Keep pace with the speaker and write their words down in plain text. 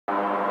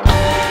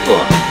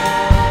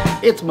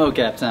It's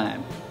MOCAP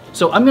time.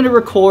 So I'm going to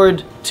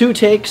record 2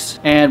 takes,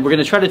 and we're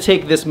going to try to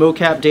take this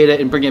MOCAP data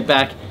and bring it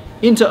back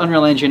into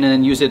Unreal Engine and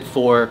then use it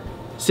for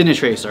Cine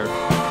Tracer.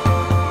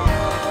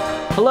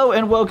 Hello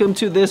and welcome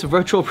to this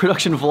virtual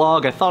production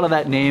vlog. I thought of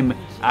that name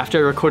after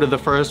I recorded the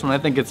first one. I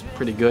think it's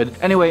pretty good.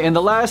 Anyway, in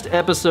the last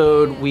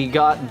episode, we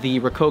got the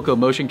Rokoko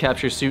motion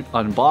capture suit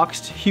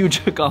unboxed.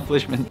 Huge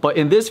accomplishment. But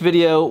in this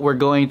video, we're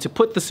going to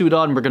put the suit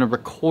on. We're going to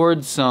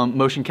record some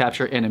motion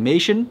capture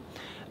animation.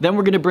 Then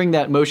we're going to bring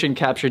that motion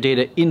capture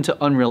data into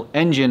Unreal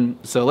Engine.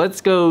 So let's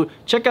go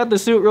check out the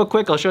suit real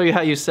quick. I'll show you how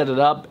you set it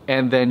up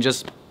and then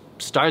just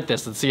start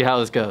this and see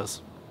how this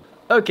goes.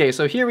 Okay,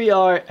 so here we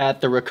are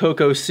at the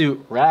Rokoko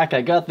suit rack.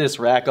 I got this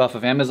rack off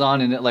of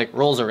Amazon and it like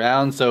rolls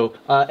around. So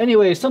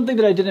anyway, something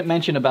that I didn't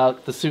mention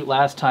about the suit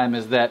last time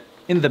is that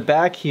in the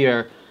back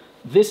here,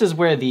 this is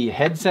where the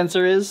head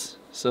sensor is.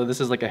 So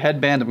this is like a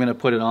headband, I'm gonna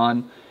put it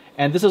on.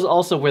 And this is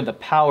also where the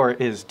power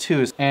is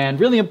too. And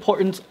really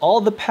important,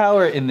 all the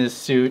power in this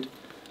suit,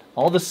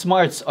 all the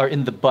smarts are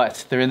in the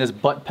butt. They're in this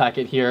butt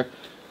packet here.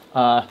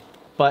 But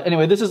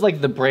anyway, this is like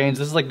the brains.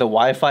 This is like the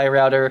Wi-Fi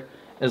router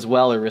as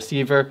well, or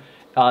receiver.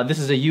 This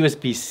is a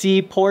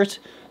USB-C port.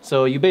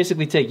 So you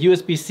basically take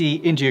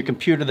USB-C into your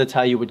computer. That's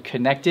how you would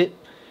connect it.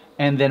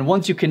 And then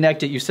once you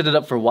connect it, you set it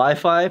up for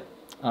Wi-Fi.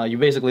 You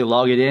basically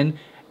log it in,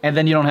 and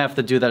then you don't have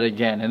to do that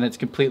again. And it's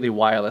completely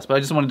wireless. But I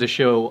just wanted to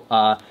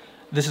show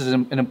this is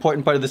an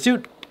important part of the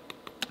suit.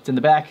 It's in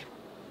the back.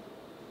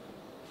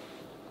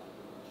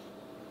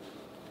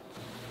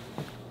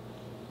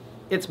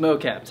 It's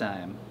MOCAP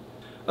time.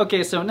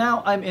 Okay, so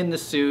now I'm in the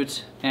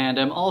suit, and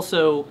I'm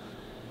also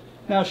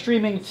now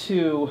streaming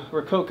to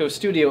Rokoko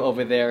Studio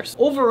over there. So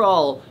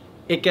overall,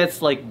 it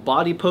gets like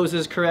body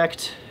poses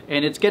correct,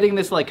 and it's getting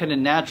this like kind of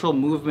natural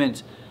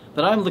movement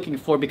that I'm looking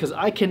for, because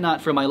I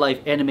cannot for my life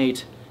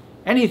animate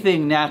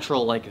anything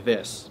natural like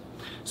this.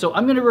 So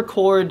I'm gonna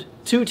record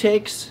 2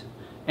 takes,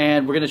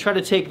 and we're going to try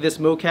to take this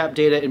MOCAP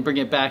data and bring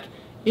it back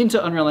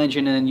into Unreal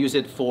Engine and then use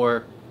it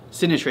for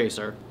Cine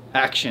Tracer.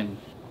 Action.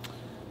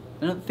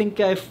 I don't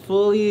think I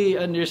fully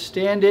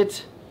understand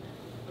it,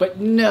 but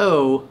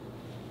no,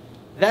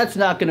 that's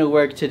not going to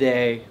work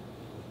today.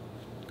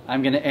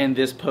 I'm going to end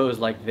this pose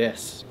like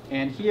this.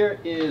 And here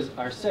is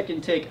our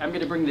second take. I'm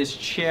going to bring this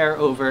chair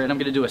over and I'm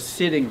going to do a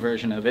sitting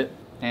version of it.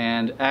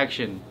 And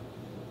action.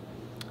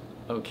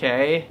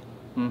 Okay.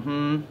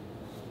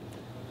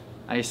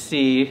 I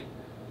see.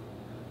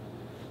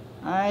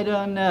 I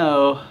don't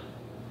know.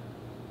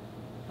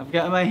 I've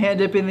got my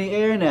hand up in the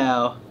air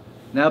now.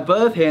 Now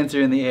both hands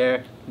are in the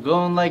air. I'm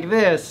going like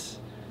this.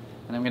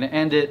 And I'm gonna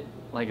end it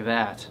like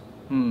that.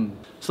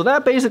 So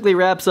that basically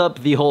wraps up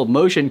the whole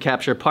motion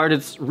capture part.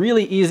 It's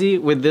really easy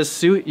with this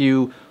suit.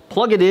 You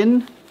plug it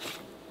in.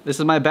 This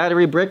is my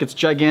battery brick. It's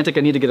gigantic.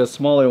 I need to get a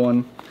smaller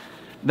one.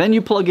 Then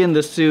you plug in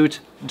the suit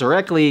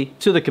directly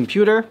to the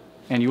computer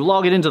and you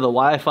log it into the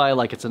Wi-Fi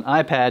like it's an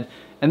iPad.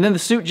 And then the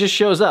suit just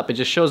shows up. It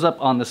just shows up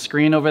on the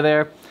screen over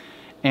there.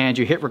 And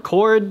you hit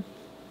record.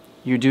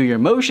 You do your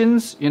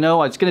motions. You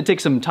know, it's going to take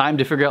some time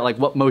to figure out like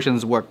what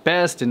motions work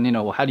best and, you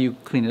know, how do you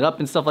clean it up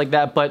and stuff like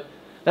that. But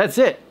that's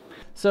it.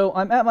 So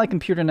I'm at my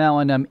computer now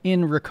and I'm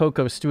in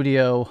Rokoko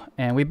Studio.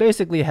 And we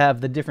basically have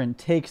the different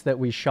takes that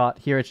we shot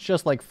here. It's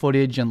just like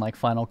footage in like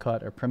Final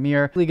Cut or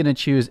Premiere. We're going to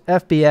choose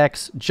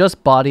FBX,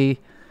 just body.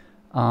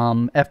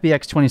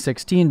 FBX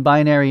 2016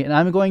 binary, and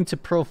I'm going to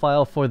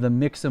profile for the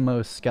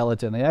Mixamo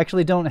skeleton. They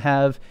actually don't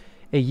have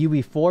a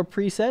UE4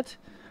 preset.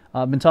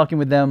 I've been talking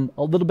with them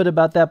a little bit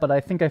about that, but I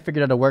think I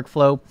figured out a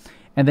workflow.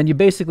 And then you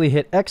basically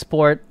hit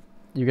export.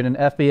 You get an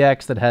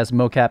FBX that has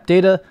MOCAP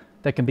data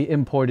that can be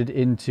imported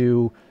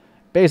into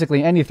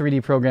basically any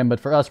 3D program,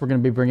 but for us, we're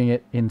going to be bringing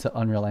it into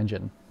Unreal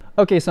Engine.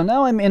 Okay, so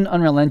now I'm in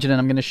Unreal Engine, and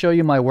I'm going to show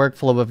you my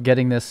workflow of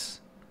getting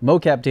this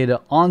MOCAP data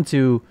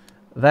onto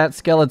that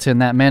skeleton,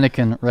 that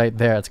mannequin right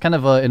there. It's kind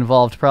of an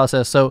involved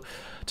process. So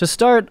to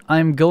start,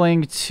 I'm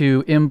going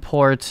to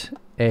import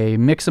a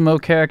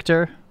Mixamo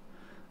character.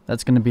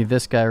 That's going to be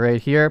this guy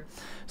right here.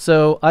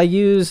 So I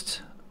used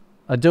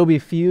Adobe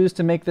Fuse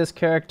to make this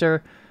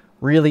character.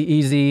 Really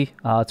easy.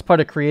 It's part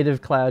of Creative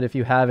Cloud if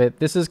you have it.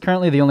 This is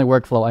currently the only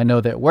workflow I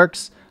know that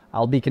works.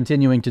 I'll be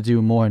continuing to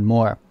do more and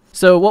more.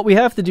 So what we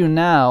have to do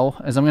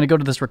now is I'm going to go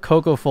to this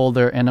Rokoko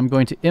folder and I'm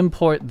going to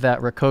import that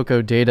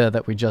Rokoko data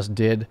that we just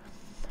did.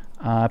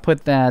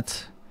 Put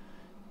that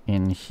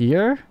in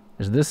here.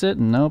 Is this it?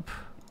 Nope.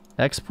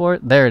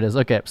 Export. There it is.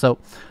 Okay, so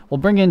we'll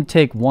bring in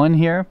take 1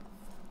 here.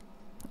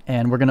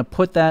 And we're going to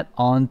put that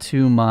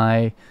onto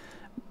my,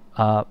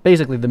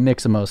 basically the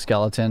Mixamo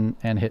skeleton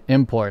and hit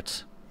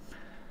import.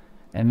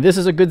 And this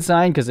is a good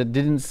sign because it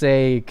didn't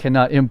say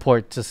cannot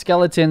import to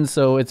skeleton.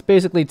 So it's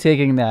basically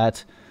taking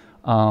that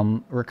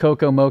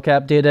Rokoko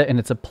MOCAP data and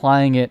it's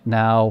applying it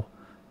now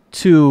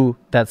to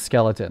that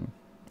skeleton.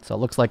 So it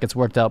looks like it's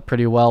worked out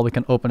pretty well. We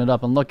can open it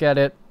up and look at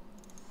it.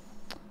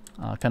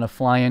 Kind of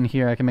fly in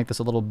here. I can make this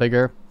a little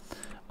bigger.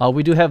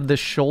 We do have this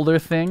shoulder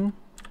thing,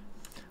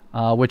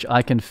 which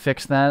I can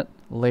fix that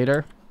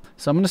later.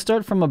 So I'm going to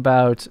start from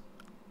about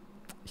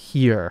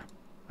here.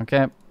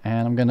 Okay,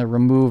 and I'm going to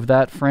remove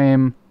that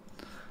frame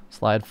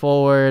Slide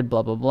forward,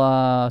 blah, blah,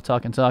 blah,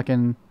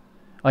 talking.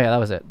 Oh yeah, that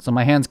was it. So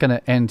my hand's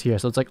gonna end here.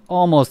 So it's like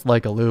almost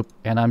like a loop,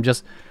 and I'm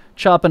just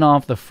chopping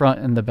off the front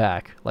and the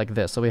back like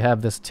this. So we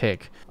have this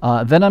take.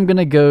 Then I'm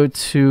gonna go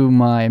to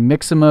my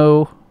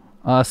Mixamo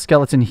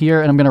skeleton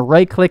here, and I'm gonna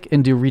right click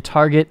and do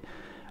retarget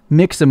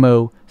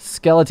Mixamo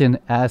skeleton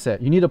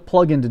asset. You need a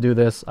plugin to do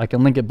this. I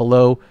can link it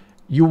below.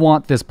 You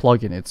want this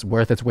plugin. It's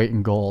worth its weight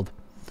in gold.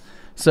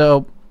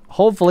 So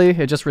hopefully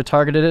it just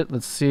retargeted it.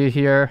 Let's see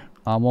here.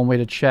 One way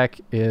to check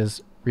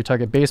is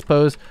retarget base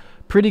pose.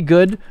 Pretty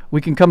good. We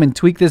can come and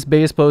tweak this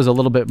base pose a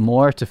little bit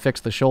more to fix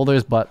the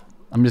shoulders, but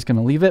I'm just going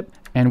to leave it.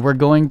 And we're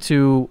going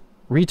to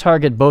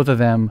retarget both of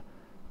them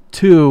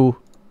to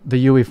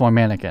the UE4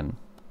 mannequin.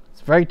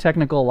 It's very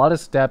technical, a lot of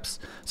steps.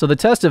 So the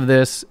test of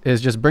this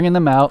is just bringing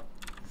them out.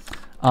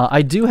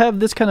 I do have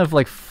this kind of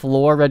like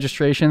floor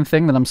registration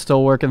thing that I'm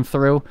still working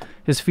through.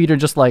 His feet are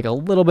just like a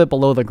little bit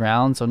below the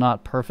ground, so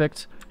not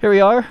perfect. Here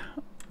we are.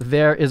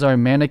 There is our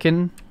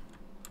mannequin,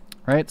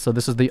 right? So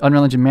this is the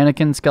Unreal Engine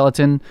mannequin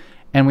skeleton.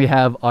 And we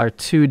have our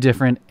two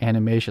different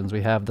animations.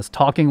 We have this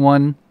talking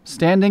one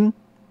standing,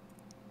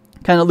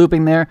 kind of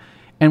looping there,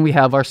 and we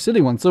have our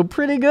sitting one. So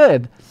pretty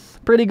good,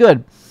 pretty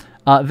good.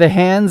 The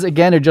hands,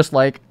 again, are just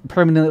like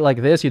permanently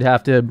like this. You'd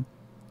have to,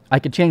 I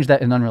could change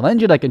that in Unreal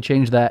Engine. I could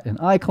change that in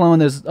iClone.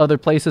 There's other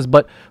places.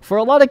 But for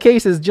a lot of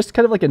cases, just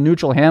kind of like a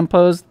neutral hand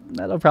pose,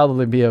 that'll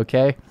probably be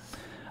okay.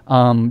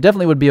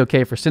 Definitely would be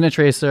okay for Cine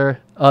Tracer.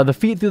 The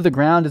feet through the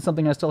ground is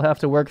something I still have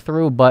to work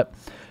through, but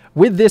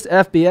with this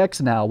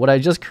FBX now, what I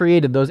just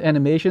created, those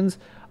animations,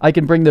 I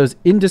can bring those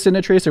into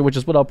Cine Tracer, which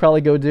is what I'll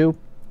probably go do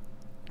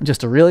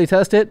just to really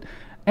test it.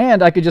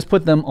 And I could just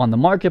put them on the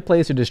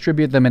marketplace or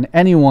distribute them, and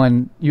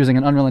anyone using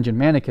an Unreal Engine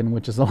mannequin,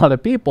 which is a lot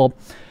of people,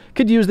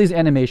 could use these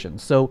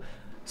animations. So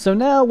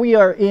now we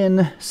are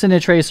in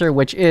Cine Tracer,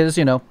 which is,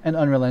 you know, an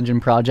Unreal Engine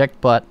project,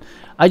 but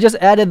I just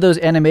added those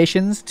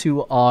animations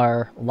to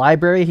our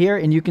library here,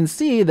 and you can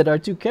see that our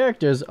two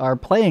characters are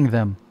playing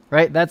them,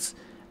 right? That's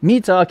me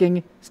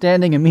talking,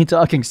 standing, and me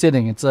talking,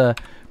 sitting. It's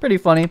pretty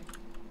funny.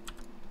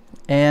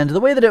 And the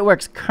way that it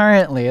works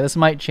currently, this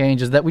might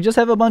change, is that we just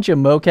have a bunch of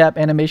mocap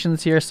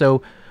animations here.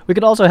 So we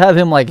could also have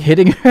him like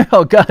hitting her.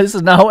 Oh god, this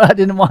is not what I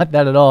didn't want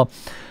that at all.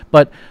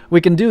 But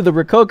we can do the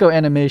Rokoko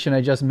animation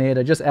I just made.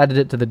 I just added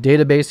it to the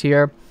database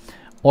here.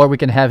 Or we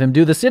can have him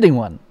do the sitting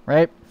one,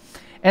 right?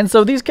 And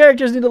so these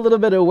characters need a little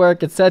bit of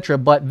work, etc.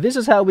 But this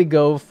is how we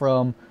go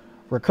from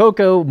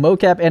Rokoko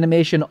mocap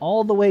animation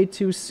all the way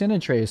to Cine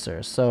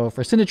Tracer. So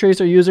for Cine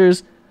Tracer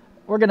users,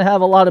 we're going to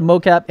have a lot of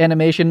mocap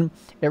animation.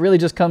 It really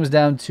just comes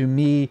down to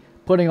me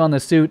putting on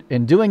the suit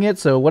and doing it.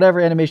 So whatever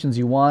animations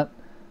you want,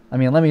 I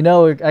mean, let me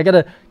know. I got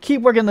to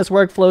keep working this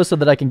workflow so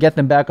that I can get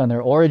them back on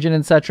their origin,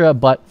 etc.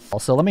 But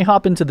also, let me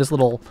hop into this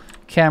little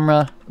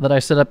camera that I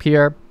set up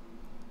here.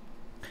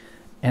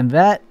 And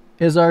that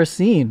is our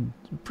scene.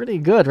 Pretty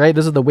good, right?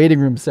 This is the waiting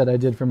room set I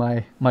did for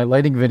my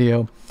lighting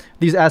video.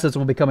 These assets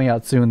will be coming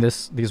out soon,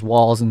 these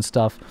walls and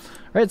stuff.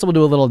 Right, so we'll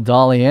do a little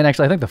dolly in.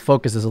 Actually, I think the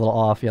focus is a little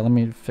off. Yeah, let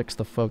me fix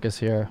the focus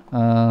here.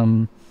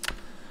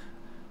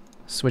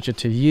 Switch it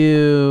to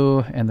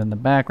you, and then the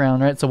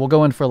background, right? So we'll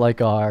go in for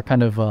like our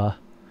kind of,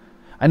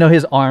 I know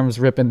his arm's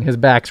ripping, his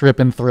back's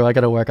ripping through. I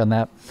got to work on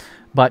that.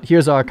 But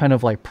here's our kind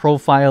of like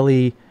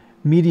profile-y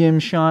medium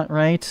shot,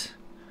 right?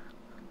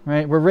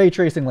 Right, we're ray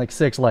tracing like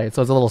 6 lights,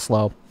 so it's a little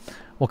slow.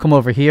 We'll come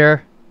over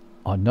here,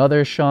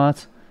 another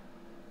shot.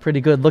 Pretty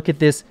good. Look at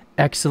this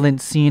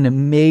excellent scene,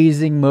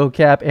 amazing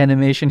mocap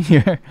animation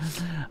here.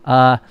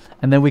 And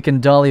then we can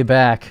dolly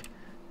back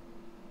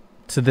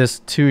to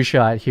this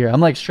 2-shot here.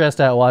 I'm like stressed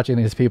out watching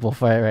these people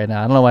fight right now.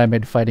 I don't know why I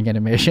made fighting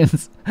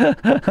animations.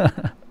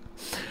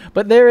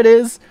 But there it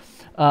is.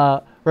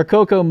 Rokoko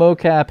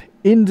mocap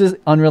into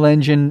Unreal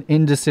Engine,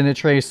 into Cine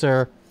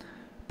Tracer.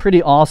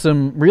 Pretty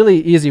awesome,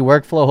 really easy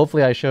workflow.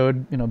 Hopefully I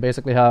showed, you know,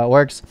 basically how it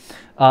works.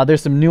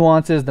 There's some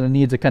nuances that I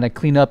need to kind of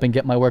clean up and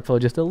get my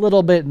workflow just a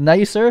little bit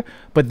nicer,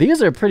 but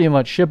these are pretty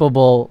much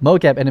shippable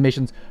mocap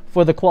animations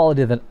for the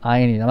quality that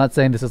I need. I'm not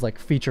saying this is like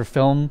feature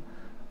film,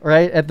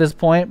 right, at this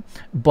point,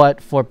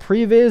 but for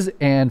previs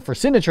and for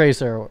Cine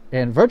Tracer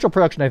and virtual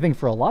production, I think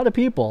for a lot of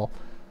people,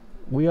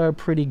 we are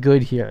pretty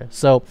good here.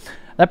 So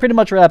that pretty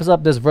much wraps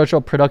up this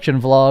virtual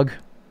production vlog.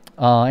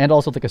 And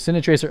also like a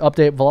Cine Tracer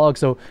update vlog.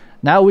 So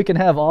now we can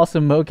have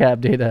awesome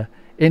mocap data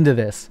into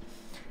this.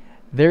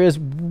 There is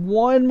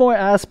one more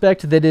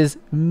aspect that is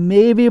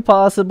maybe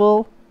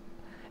possible,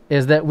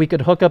 is that we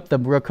could hook up the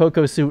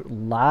Rokoko suit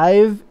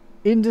live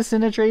into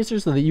Cine Tracer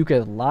so that you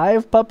could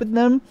live puppet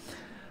them.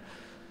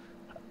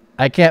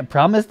 I can't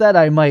promise that.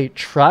 I might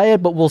try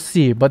it, but we'll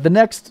see. But the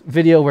next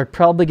video, we're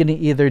probably going to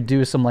either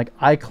do some like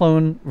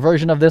iClone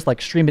version of this,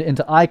 like stream it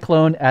into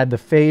iClone, add the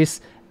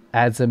face,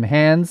 add some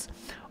hands,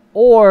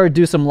 or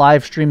do some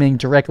live streaming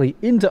directly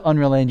into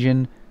Unreal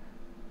Engine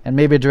and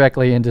maybe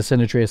directly into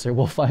Cine Tracer.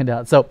 We'll find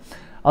out. So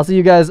I'll see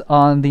you guys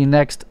on the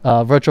next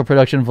virtual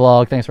production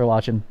vlog. Thanks for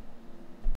watching.